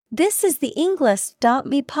This is the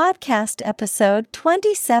English.me podcast episode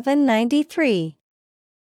 2793.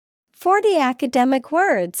 40 academic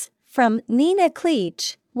words from Nina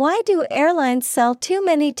Klietsch. Why do airlines sell too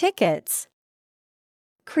many tickets?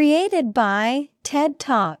 Created by TED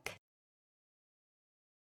Talk.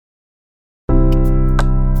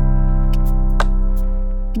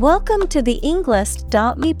 Welcome to the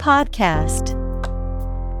English.me podcast.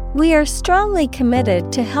 We are strongly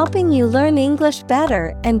committed to helping you learn English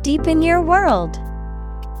better and deepen your world.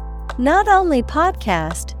 Not only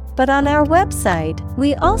podcast, but on our website,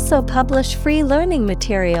 we also publish free learning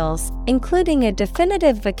materials, including a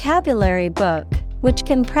definitive vocabulary book, which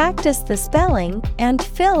can practice the spelling and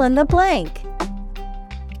fill in the blank.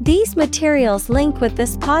 These materials link with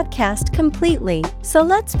this podcast completely, so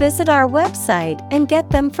let's visit our website and get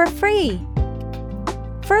them for free.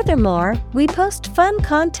 Furthermore, we post fun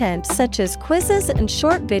content such as quizzes and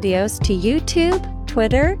short videos to YouTube,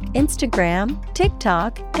 Twitter, Instagram,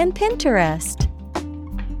 TikTok, and Pinterest.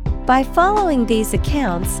 By following these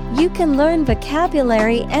accounts, you can learn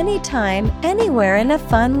vocabulary anytime, anywhere in a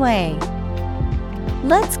fun way.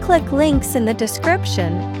 Let's click links in the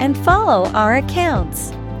description and follow our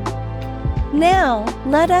accounts. Now,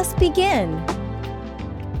 let us begin.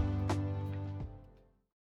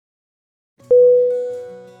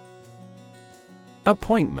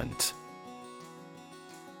 Appointment.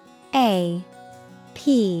 A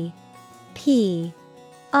P P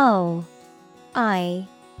O I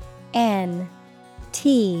N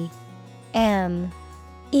T M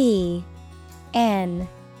E N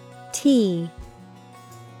T.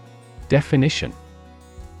 Definition: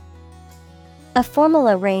 a formal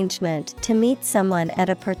arrangement to meet someone at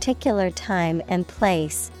a particular time and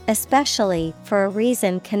place, especially for a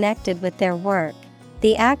reason connected with their work.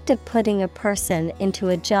 The act of putting a person into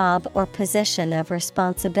a job or position of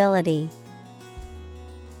responsibility.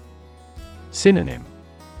 Synonym: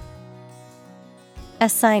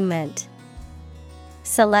 assignment,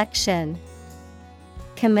 selection,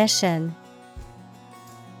 commission.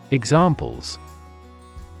 Examples: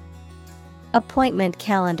 appointment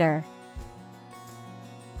calendar.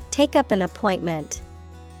 Take up an appointment.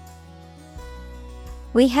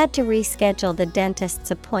 We had to reschedule the dentist's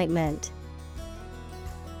appointment.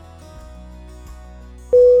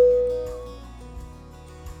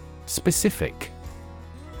 Specific.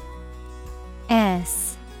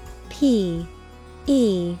 S P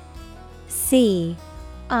E C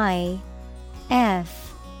I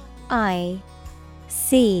F I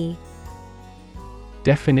C.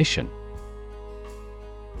 Definition: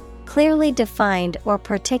 clearly defined or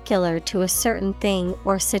particular to a certain thing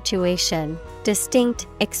or situation, distinct,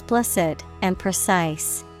 explicit, and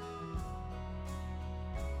precise.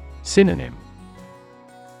 Synonym: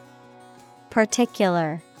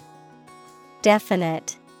 particular,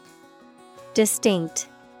 definite, distinct.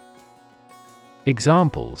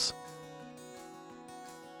 Examples: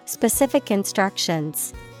 specific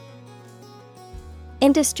instructions,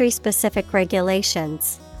 industry-specific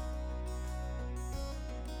regulations.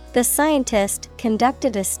 The scientist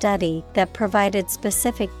conducted a study that provided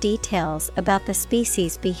specific details about the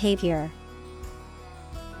species' behavior.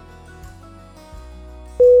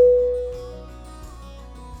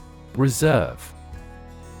 Reserve.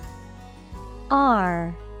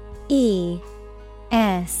 R E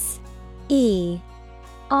S E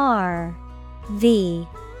R V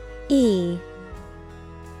E.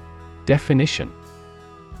 Definition: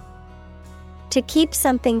 to keep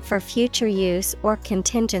something for future use or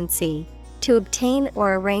contingency, to obtain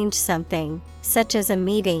or arrange something, such as a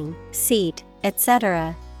meeting, seat,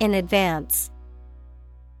 etc., in advance.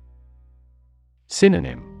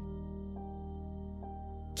 Synonym: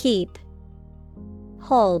 keep,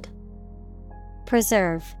 hold,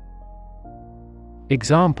 preserve.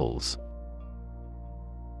 Examples: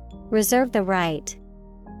 reserve the right.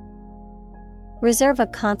 Reserve a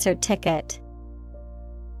concert ticket.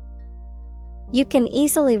 You can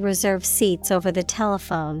easily reserve seats over the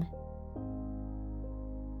telephone.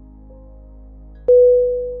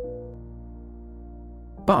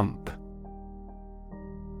 Bump.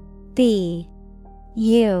 B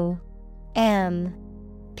U M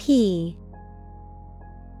P.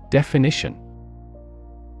 Definition: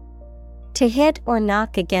 to hit or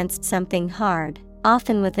knock against something hard,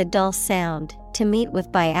 often with a dull sound, to meet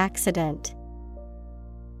with by accident.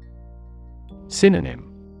 Synonym: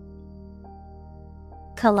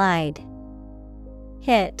 collide,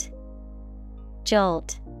 hit,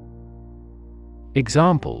 jolt.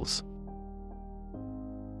 Examples: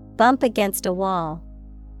 bump against a wall.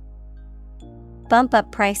 Bump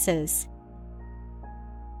up prices.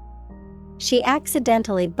 She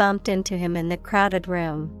accidentally bumped into him in the crowded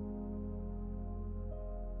room.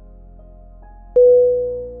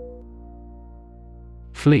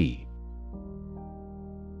 Flee.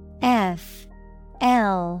 F-L-E-E.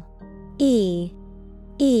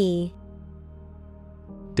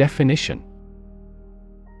 Definition: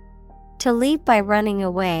 To leave by running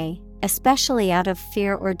away, especially out of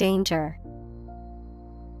fear or danger.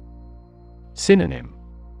 Synonym: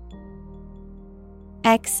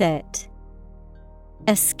 Exit,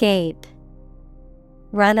 escape,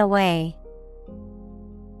 run away.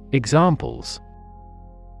 Examples: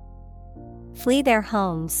 Flee their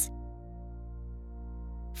homes.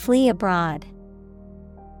 Flee abroad.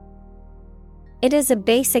 It is a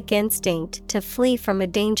basic instinct to flee from a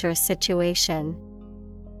dangerous situation.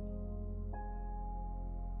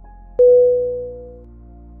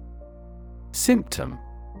 Symptom: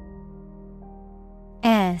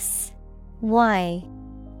 S-Y-M-P-T-O-M.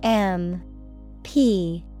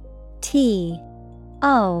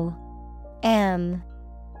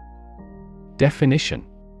 Definition: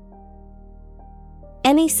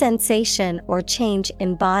 Any sensation or change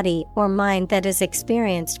in body or mind that is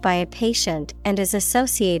experienced by a patient and is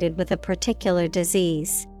associated with a particular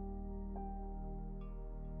disease.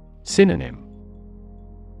 Synonym: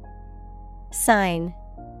 Sign,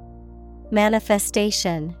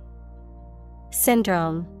 manifestation,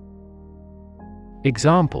 syndrome.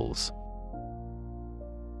 Examples: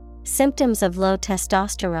 Symptoms of low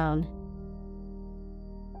testosterone.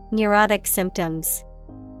 Neurotic symptoms.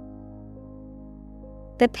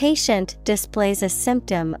 The patient displays a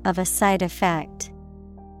symptom of a side effect.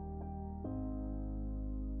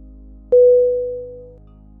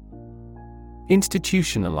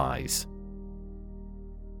 Institutionalize.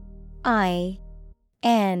 I-N-S-T-I-T-U-T-I-O-N-A-L-I-Z-E.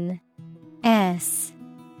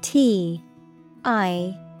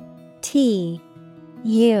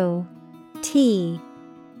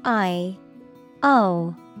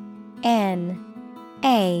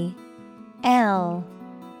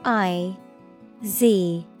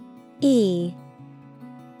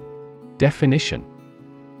 Definition: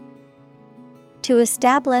 To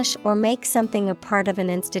establish or make something a part of an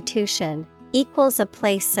institution, equals a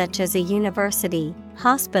place such as a university,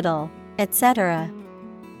 hospital, etc.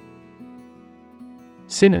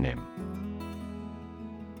 Synonym: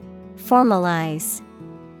 Formalize,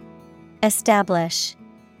 establish,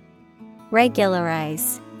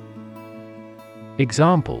 regularize.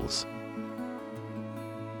 Examples: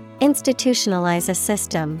 Institutionalize a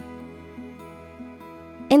system.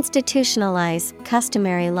 Institutionalize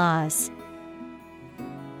customary laws.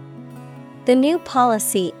 The new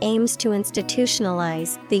policy aims to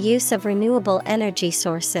institutionalize the use of renewable energy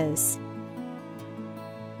sources.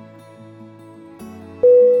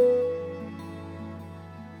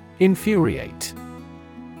 Infuriate.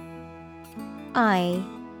 I-N-F-U-R-I-A-T-E.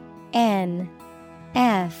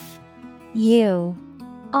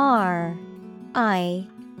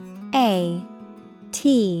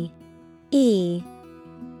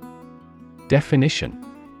 Definition: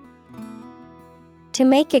 To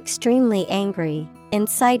make extremely angry,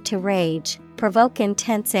 incite to rage, provoke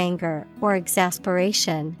intense anger or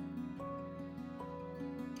exasperation.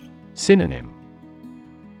 Synonym: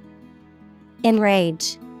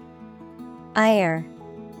 Enrage, ire,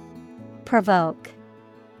 provoke.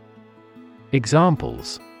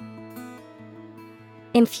 Examples: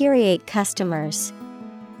 Infuriate customers.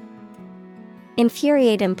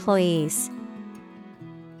 Infuriate employees.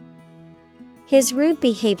 His rude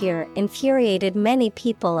behavior infuriated many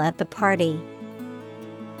people at the party.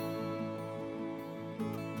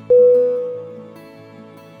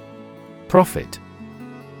 Profit.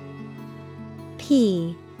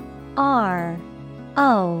 P-R-O-F-I-T.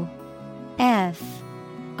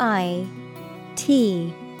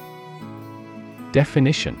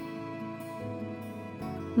 Definition: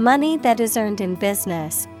 Money that is earned in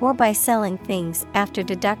business or by selling things after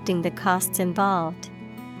deducting the costs involved.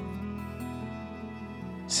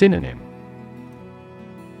 Synonym: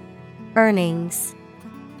 Earnings,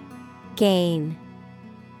 gain,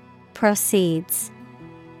 proceeds.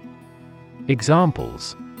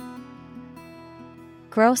 Examples: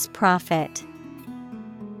 Gross profit.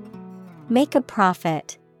 Make a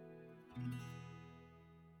profit.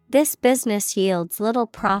 This business yields little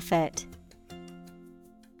profit.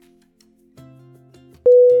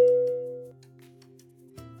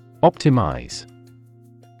 Optimize.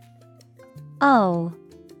 O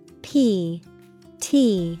P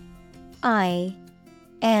T I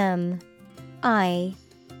M I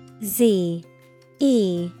Z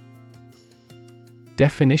E.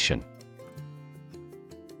 Definition: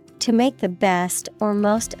 To make the best or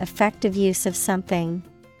most effective use of something.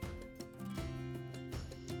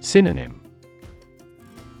 Synonym: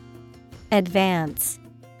 Advance,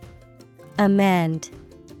 amend,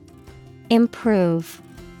 improve.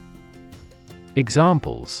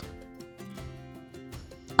 Examples: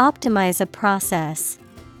 optimize a process,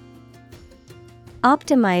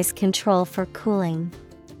 optimize control for cooling.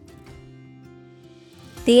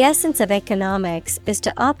 The essence of economics is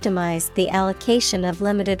to optimize the allocation of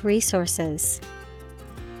limited resources.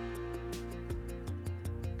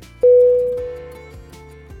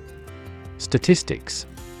 Statistics.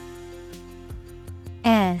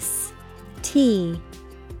 S T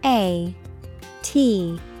A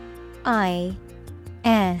T I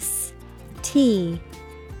S T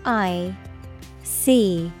I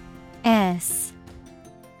C S.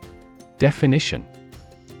 Definition: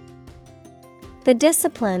 the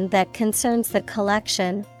discipline that concerns the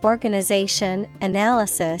collection, organization,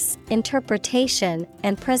 analysis, interpretation,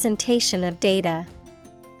 and presentation of data.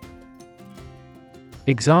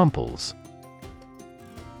 Examples: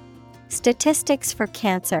 statistics for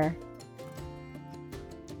cancer,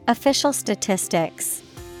 official statistics.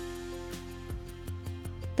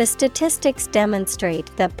 The statistics demonstrate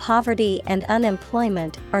that poverty and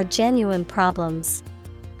unemployment are genuine problems.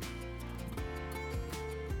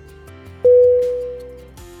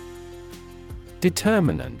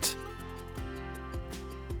 Determinant.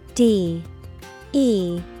 D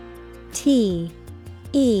E T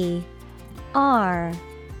E R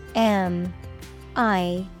M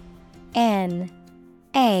I N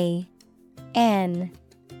A N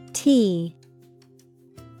T.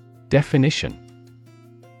 Definition: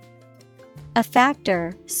 a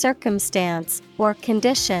factor, circumstance, or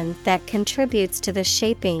condition that contributes to the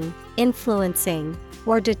shaping, influencing,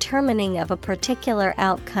 or determining of a particular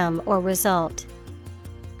outcome or result.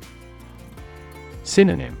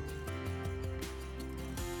 Synonym: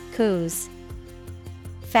 cause,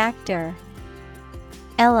 factor,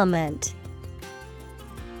 element.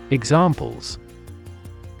 Examples: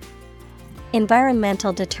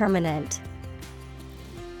 environmental determinant,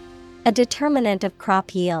 a determinant of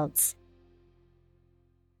crop yields.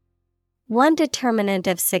 One determinant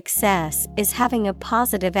of success is having a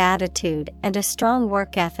positive attitude and a strong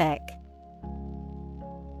work ethic.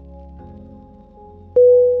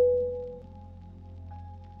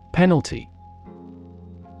 Penalty.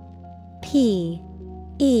 P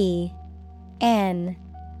E N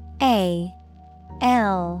A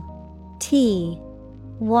L T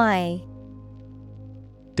Y.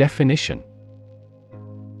 Definition: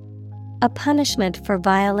 a punishment for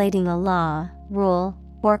violating a law, rule,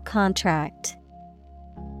 or contract.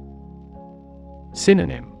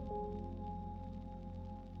 Synonym: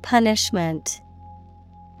 punishment,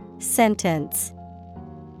 sentence,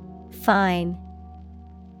 fine.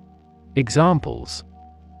 Examples: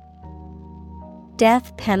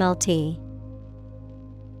 death penalty,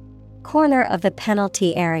 corner of the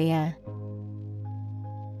penalty area.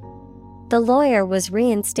 The lawyer was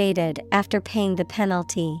reinstated after paying the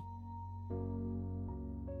penalty.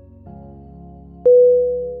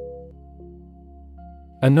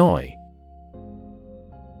 Annoy.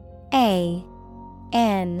 A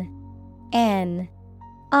N N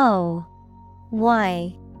O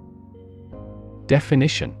Y.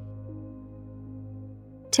 Definition: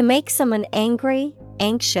 to make someone angry,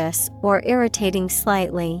 anxious, or irritating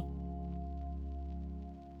slightly.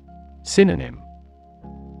 Synonym: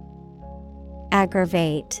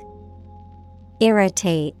 aggravate,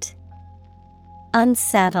 irritate,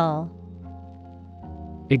 unsettle.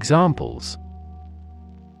 Examples: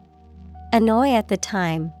 annoy at the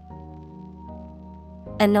time,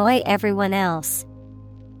 annoy everyone else.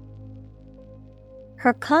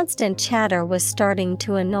 Her constant chatter was starting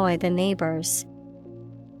to annoy the neighbors.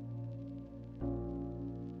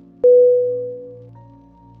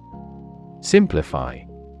 Simplify.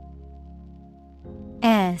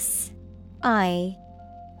 S I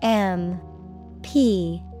M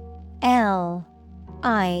P L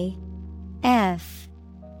I F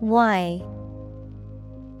Y.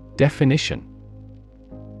 Definition: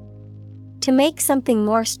 to make something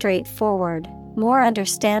more straightforward, more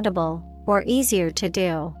understandable, or easier to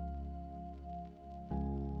do.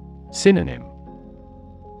 Synonym: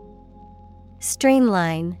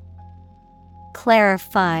 streamline,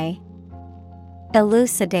 clarify,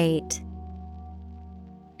 elucidate.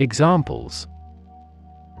 Examples: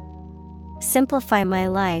 simplify my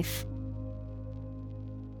life,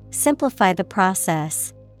 simplify the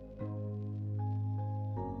process.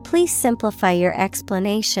 Please simplify your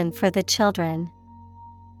explanation for the children.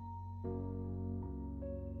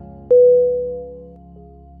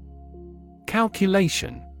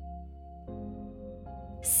 Calculation.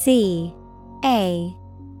 C A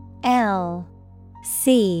L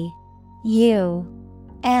C U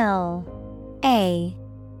L A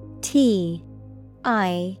T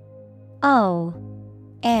I O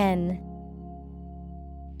N.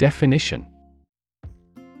 Definition.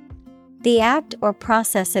 The act or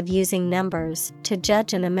process of using numbers to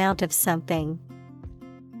judge an amount of something.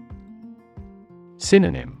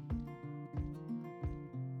 Synonym.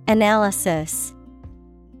 Analysis,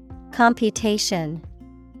 computation,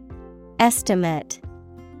 estimate.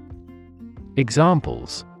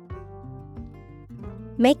 Examples.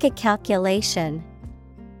 Make a calculation.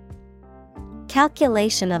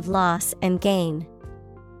 Calculation of loss and gain.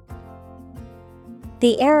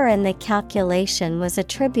 The error in the calculation was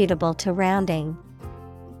attributable to rounding.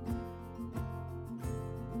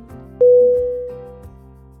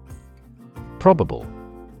 Probable.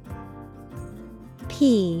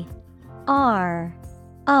 P R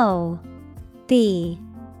O B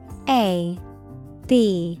A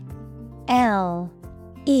B L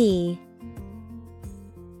E.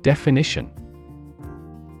 Definition.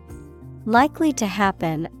 Likely to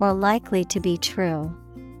happen or likely to be true.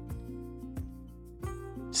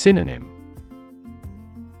 Synonym.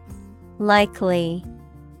 Likely,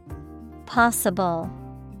 possible,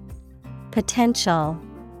 potential.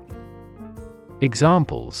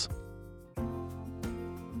 Examples.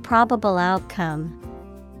 Probable outcome.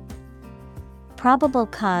 Probable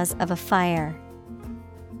cause of a fire.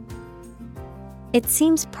 It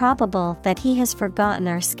seems probable that he has forgotten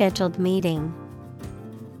our scheduled meeting.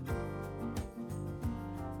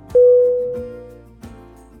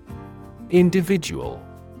 Individual.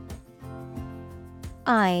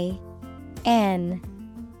 I-N-D-I-V-I-D-U-A-L.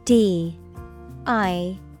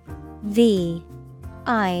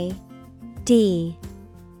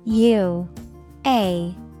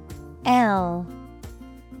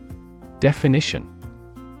 Definition.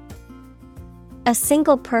 A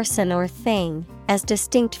single person or thing, as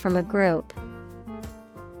distinct from a group.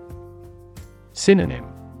 Synonym.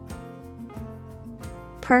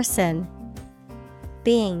 Person,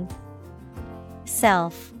 being,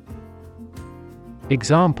 self.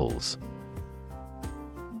 Examples.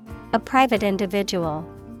 A private individual.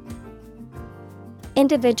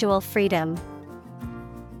 Individual freedom.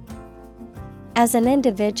 As an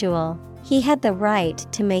individual, he had the right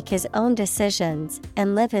to make his own decisions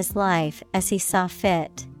and live his life as he saw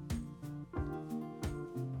fit.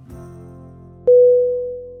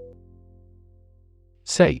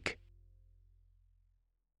 Sake.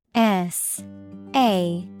 S-A-K-E.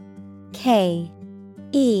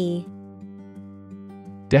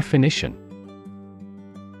 Definition.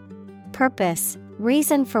 Purpose,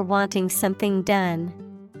 reason for wanting something done.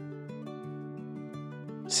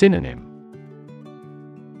 Synonym.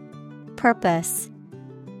 Purpose,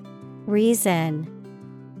 reason,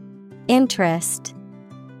 interest.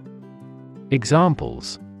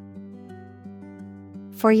 Examples.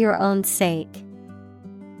 For your own sake.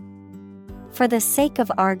 For the sake of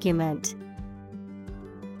argument.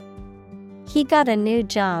 He got a new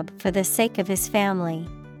job for the sake of his family.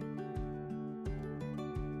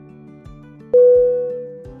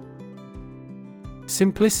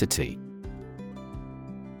 Simplicity.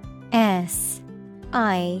 S-I-M-P-L-I-C-I-T-Y.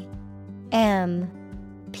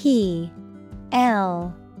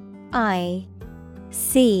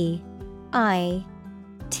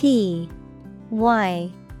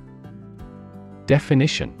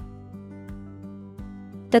 Definition.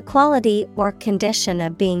 The quality or condition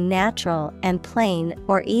of being natural and plain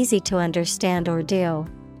or easy to understand or do.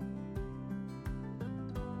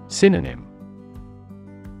 Synonym.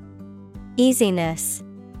 Easiness,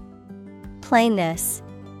 plainness,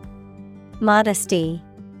 modesty.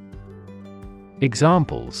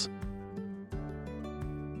 Examples.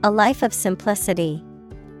 A life of simplicity.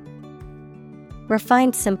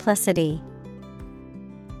 Refined simplicity.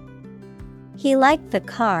 He liked the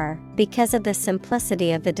car because of the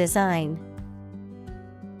simplicity of the design.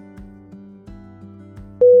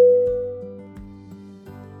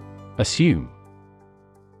 Assume.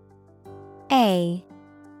 A-S-S-U-M-E.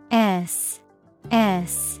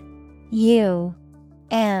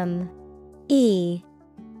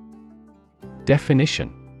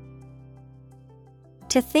 Definition.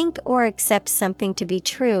 To think or accept something to be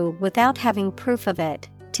true without having proof of it,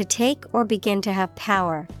 to take or begin to have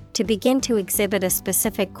power, to begin to exhibit a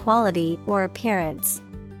specific quality or appearance.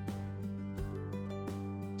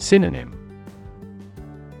 Synonym.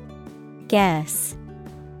 Guess,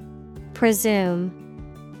 presume,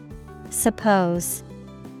 suppose.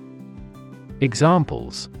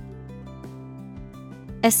 Examples.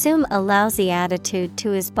 Assume a lousy attitude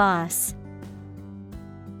to his boss.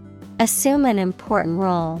 Assume an important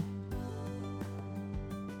role.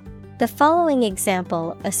 The following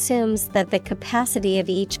example assumes that the capacity of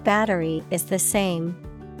each battery is the same.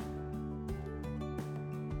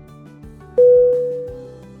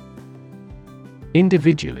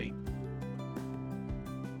 Individually.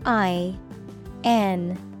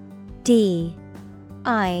 Individually.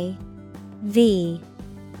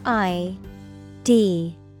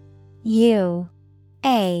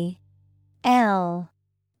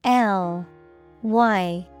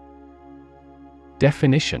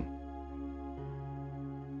 Definition.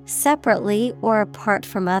 Separately or apart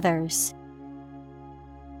from others.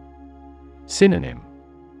 Synonym.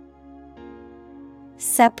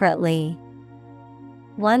 Separately.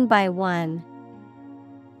 One by one.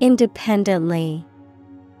 Independently.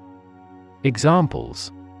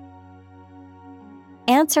 Examples.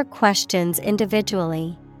 Answer questions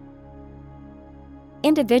individually.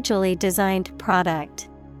 Individually designed product.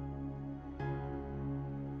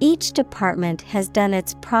 Each department has done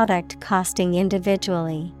its product costing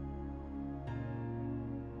individually.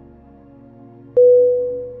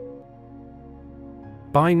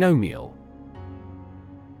 Binomial.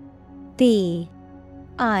 B-I-N-O-M-I-A-L.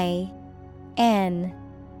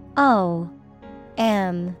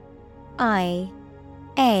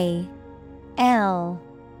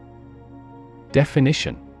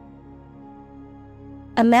 Definition.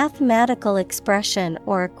 A mathematical expression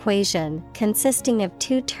or equation consisting of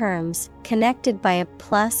two terms connected by a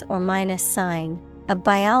plus or minus sign. Of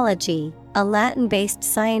biology, a Latin-based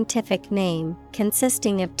scientific name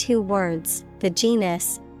consisting of two words, the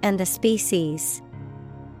genus and the species.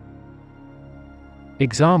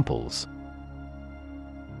 Examples.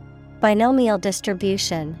 Binomial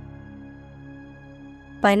distribution.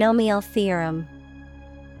 Binomial theorem.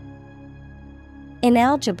 In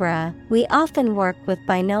algebra, we often work with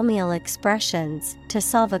binomial expressions to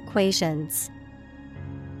solve equations.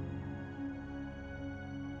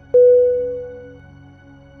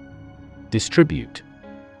 Distribute.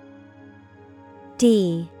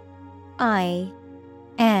 D-I-S-T-R-I-B-U-T-E.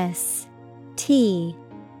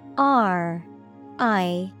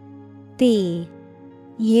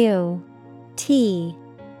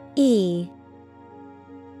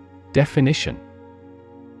 Definition.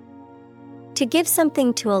 To give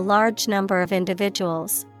something to a large number of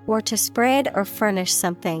individuals, or to spread or furnish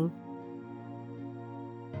something.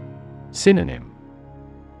 Synonym.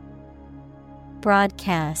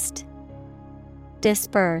 Broadcast.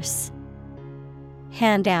 Disperse.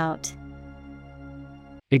 Handout.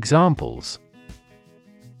 Examples.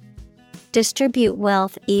 Distribute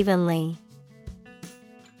wealth evenly.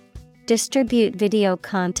 Distribute video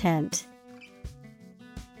content.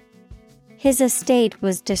 His estate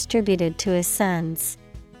was distributed to his sons.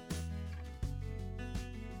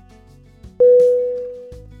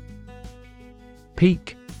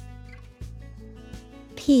 Peak.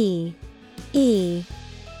 P-E-A-K.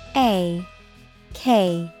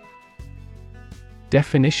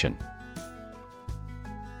 Definition.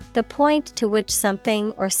 The point to which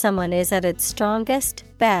something or someone is at its strongest,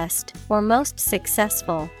 best, or most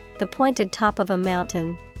successful, the pointed top of a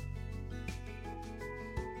mountain.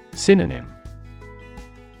 Synonym.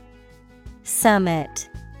 Summit.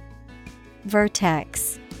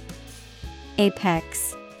 Vertex.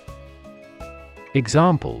 Apex.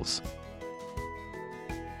 Examples.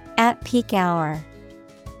 At peak hour.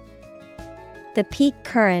 The peak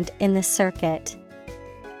current in the circuit.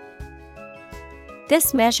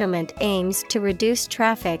 This measurement aims to reduce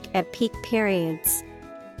traffic at peak periods.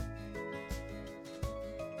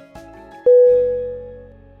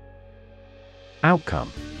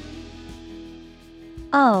 Outcome.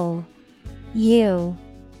 O-U-T-C-O-M-E.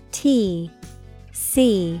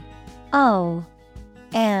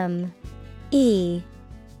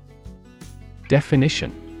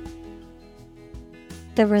 Definition.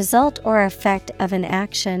 The result or effect of an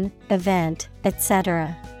action, event,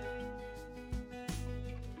 etc.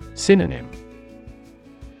 Synonym.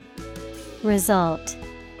 Result.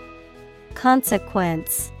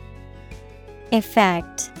 Consequence.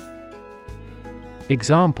 Effect.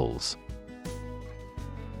 Examples.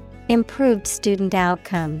 Improved student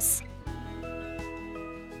outcomes.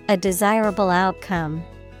 A desirable outcome.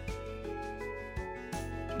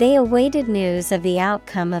 They awaited news of the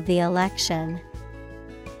outcome of the election.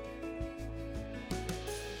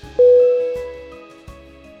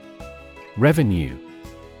 Revenue.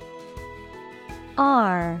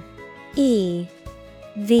 R-E-V-E-N-U-E.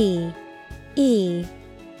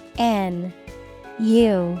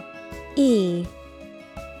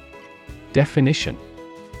 Definition.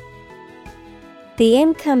 The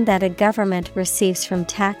income that a government receives from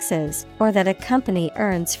taxes or that a company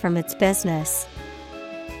earns from its business.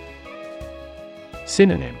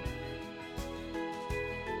 Synonym.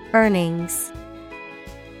 Earnings.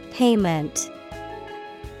 Payment.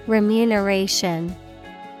 Remuneration.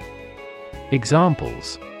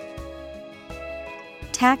 Examples.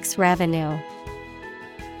 tax revenue.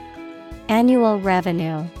 Annual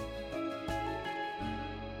revenue.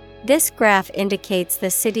 This graph indicates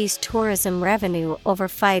the city's tourism revenue over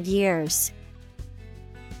 5 years.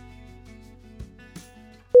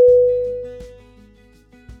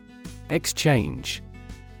 Exchange.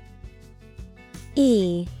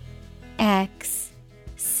 E X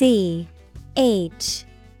C H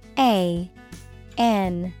A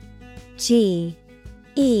N G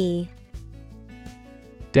E.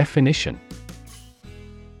 Definition.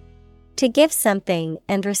 To give something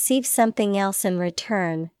and receive something else in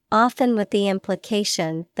return, often with the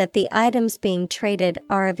implication that the items being traded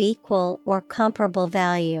are of equal or comparable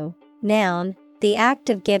value. Noun, the act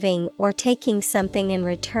of giving or taking something in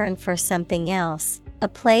return for something else, a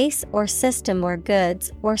place or system where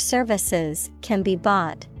goods or services can be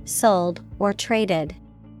bought, sold, or traded.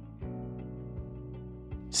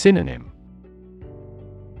 Synonym.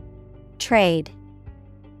 Trade,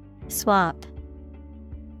 swap,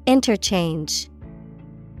 interchange.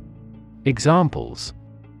 Examples.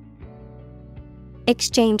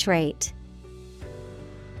 Exchange rate.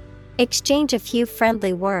 Exchange a few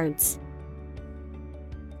friendly words.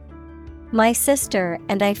 My sister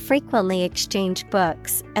and I frequently exchange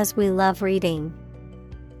books as we love reading.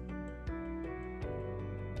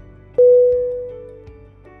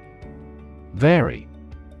 Vary.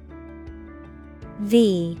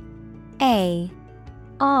 V-A-R-Y.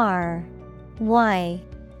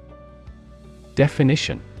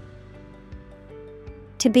 Definition.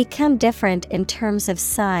 To become different in terms of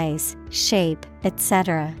size, shape,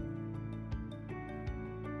 etc.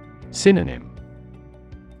 Synonym.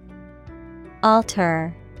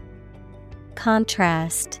 Alter,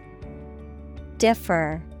 contrast,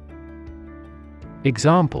 differ.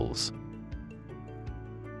 Examples.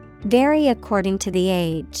 Vary according to the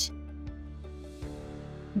age.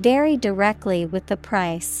 Vary directly with the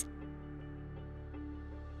price.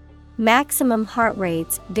 Maximum heart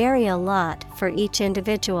rates vary a lot for each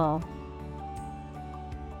individual.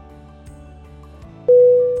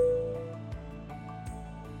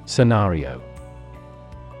 Scenario.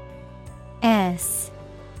 S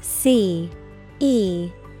C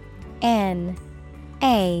E N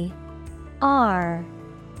A R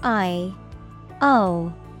I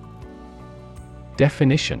O.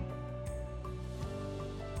 Definition.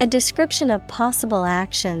 A description of possible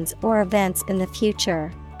actions or events in the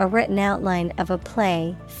future, a written outline of a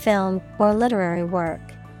play, film, or literary work.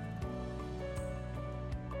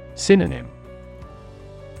 Synonym.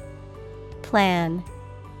 Plan,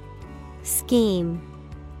 scheme,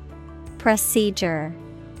 procedure.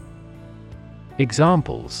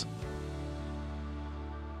 Examples.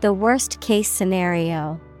 The worst case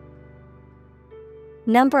scenario.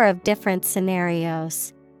 Number of different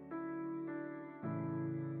scenarios.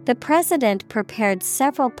 The president prepared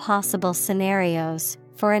several possible scenarios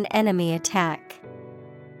for an enemy attack.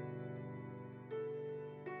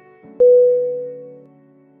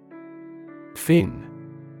 Fin.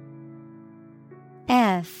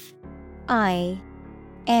 F-I-N.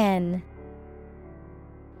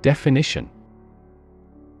 Definition.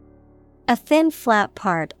 A thin flat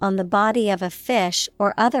part on the body of a fish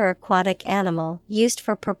or other aquatic animal used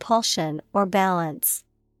for propulsion or balance.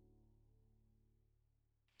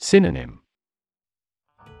 Synonym.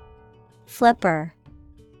 Flipper,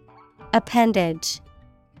 appendage,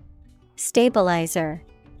 stabilizer.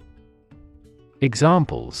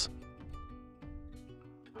 Examples.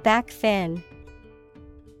 Back fin.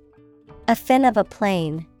 A fin of a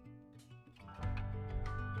plane.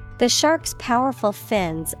 The shark's powerful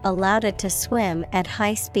fins allowed it to swim at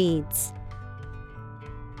high speeds.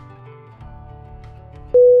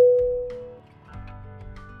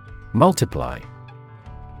 Multiply.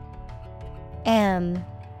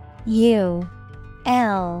 M-U-L-T-I-P-L-Y.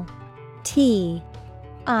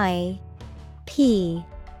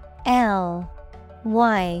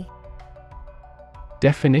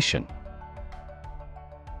 Definition.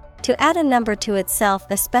 To add a number to itself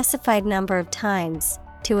a specified number of times,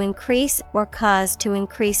 to increase or cause to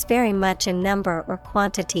increase very much in number or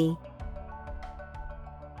quantity.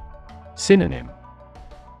 Synonym.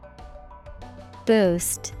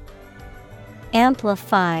 Boost,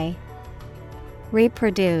 amplify,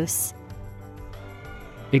 reproduce.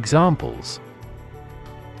 Examples.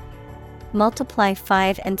 Multiply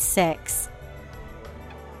 5 and 6.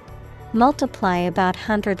 Multiply about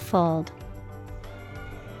 100-fold.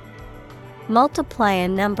 Multiply a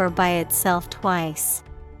number by itself twice.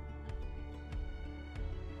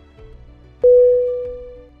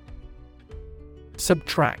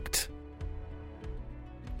 Subtract.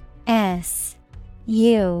 S-U-B-T-R-A-C-T.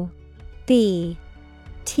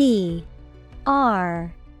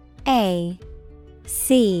 R A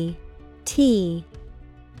C T.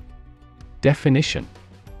 Definition: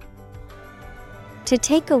 To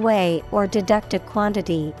take away or deduct a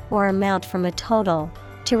quantity or amount from a total,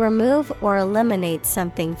 to remove or eliminate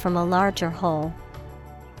something from a larger whole.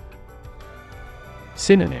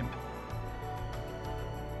 Synonym: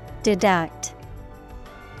 Deduct,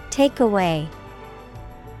 take away,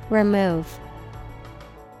 remove.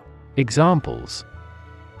 Examples: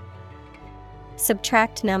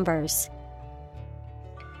 Subtract numbers.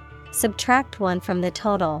 Subtract one from the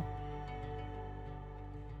total.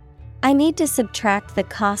 I need to subtract the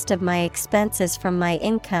cost of my expenses from my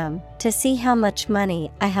income to see how much money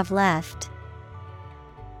I have left.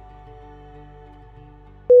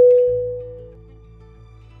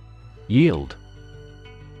 Yield: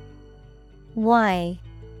 Y-I-E-L-D.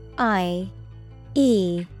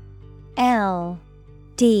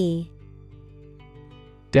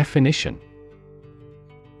 Definition: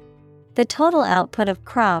 The total output of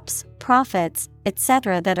crops, profits,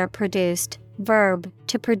 etc. that are produced. Verb,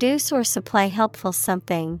 to produce or supply helpful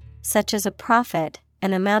something, such as a profit,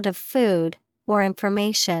 an amount of food, or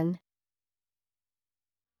information.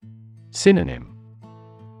 Synonym: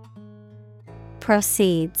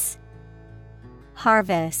 Proceeds,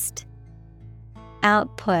 harvest,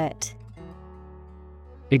 output.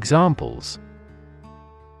 Examples: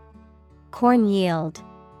 Corn yield.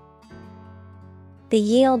 The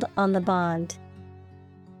yield on the bond.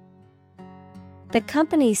 The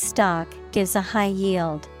company's stock gives a high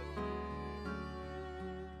yield.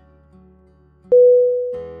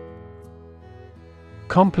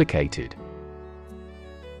 Complicated: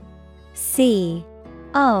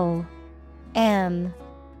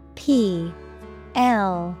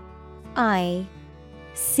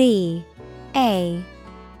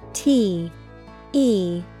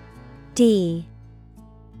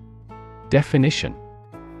 Definition: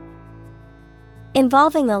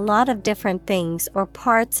 Involving a lot of different things or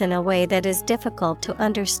parts in a way that is difficult to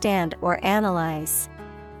understand or analyze.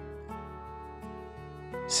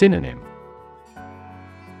 Synonym: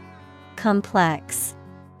 Complex,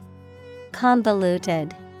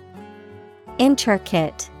 convoluted,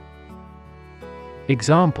 intricate.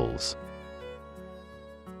 Examples: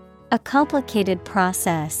 A complicated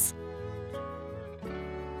process.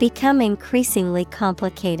 Become increasingly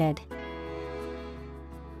complicated.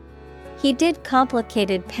 He did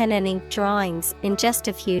complicated pen and ink drawings in just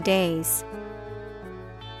a few days.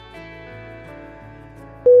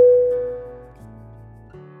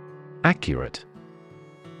 Accurate: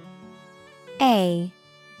 A-C-C-U-R-A-T-E.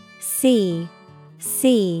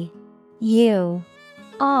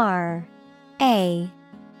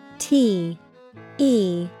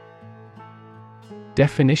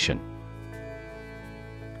 Definition: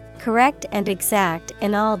 Correct and exact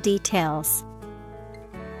in all details.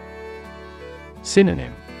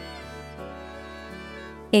 Synonym: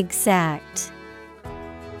 Exact,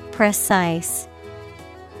 precise,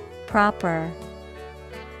 proper.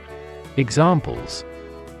 Examples: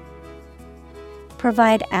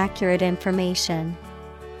 Provide accurate information.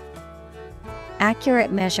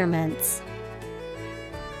 Accurate measurements.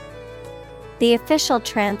 The official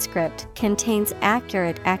transcript contains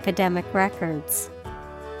accurate academic records.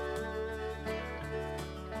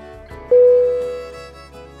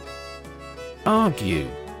 Argue: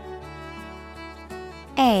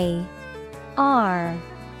 A-R-G-U-E.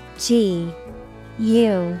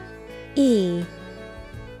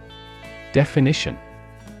 Definition: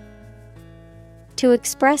 To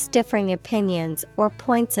express differing opinions or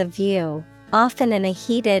points of view, often in a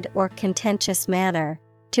heated or contentious manner,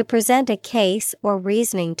 to present a case or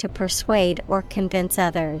reasoning to persuade or convince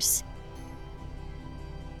others.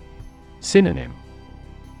 Synonym: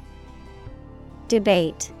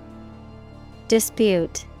 Debate,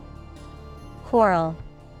 dispute, quarrel.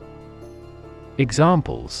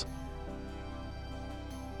 Examples: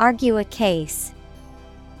 Argue a case.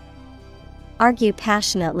 Argue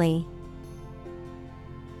passionately.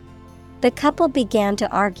 The couple began to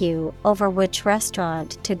argue over which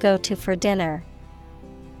restaurant to go to for dinner.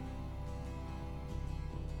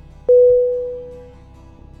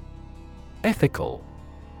 Ethical: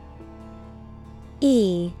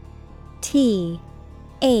 E-T-H-I-C-A-L.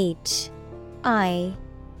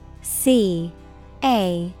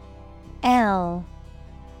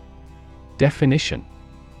 Definition: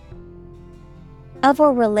 Of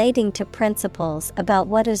or relating to principles about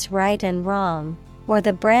what is right and wrong, or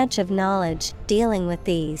the branch of knowledge dealing with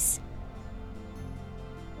these.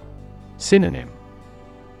 Synonym: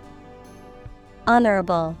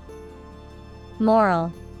 Honorable,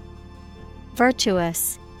 moral,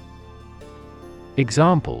 virtuous.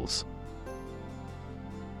 Examples: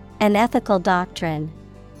 An ethical doctrine.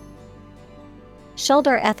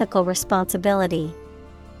 Shoulder ethical responsibility.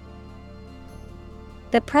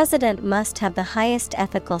 The president must have the highest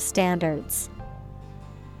ethical standards.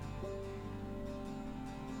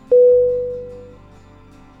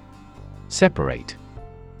 Separate.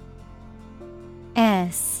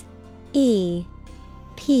 S-E-P-A-R-A-T-E.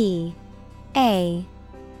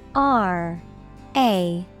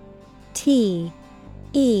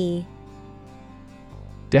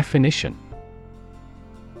 Definition.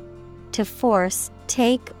 To force,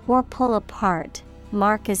 take, or pull apart,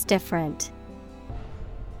 mark as different.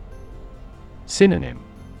 Synonym.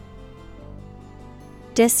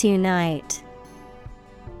 Disunite,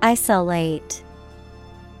 isolate,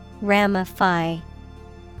 ramify.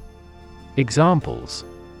 Examples.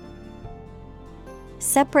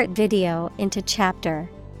 Separate video into chapter.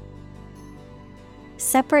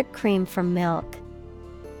 Separate cream from milk.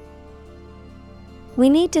 We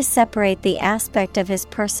need to separate the aspect of his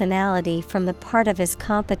personality from the part of his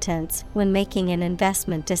competence when making an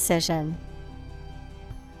investment decision.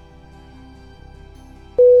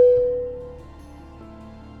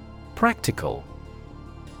 Practical.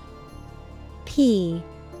 Practical.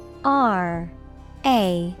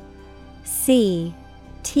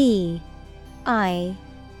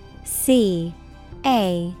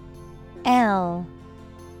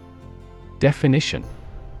 Definition.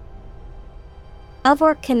 Of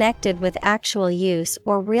or connected with actual use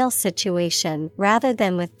or real situation rather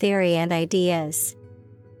than with theory and ideas.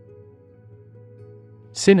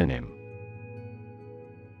 Synonym.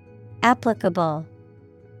 Applicable,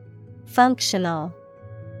 functional,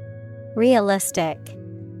 realistic.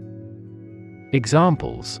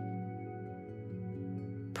 Examples.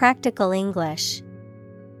 Practical English.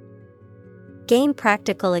 Gain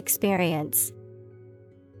practical experience.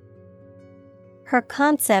 Her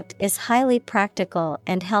concept is highly practical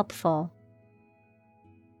and helpful.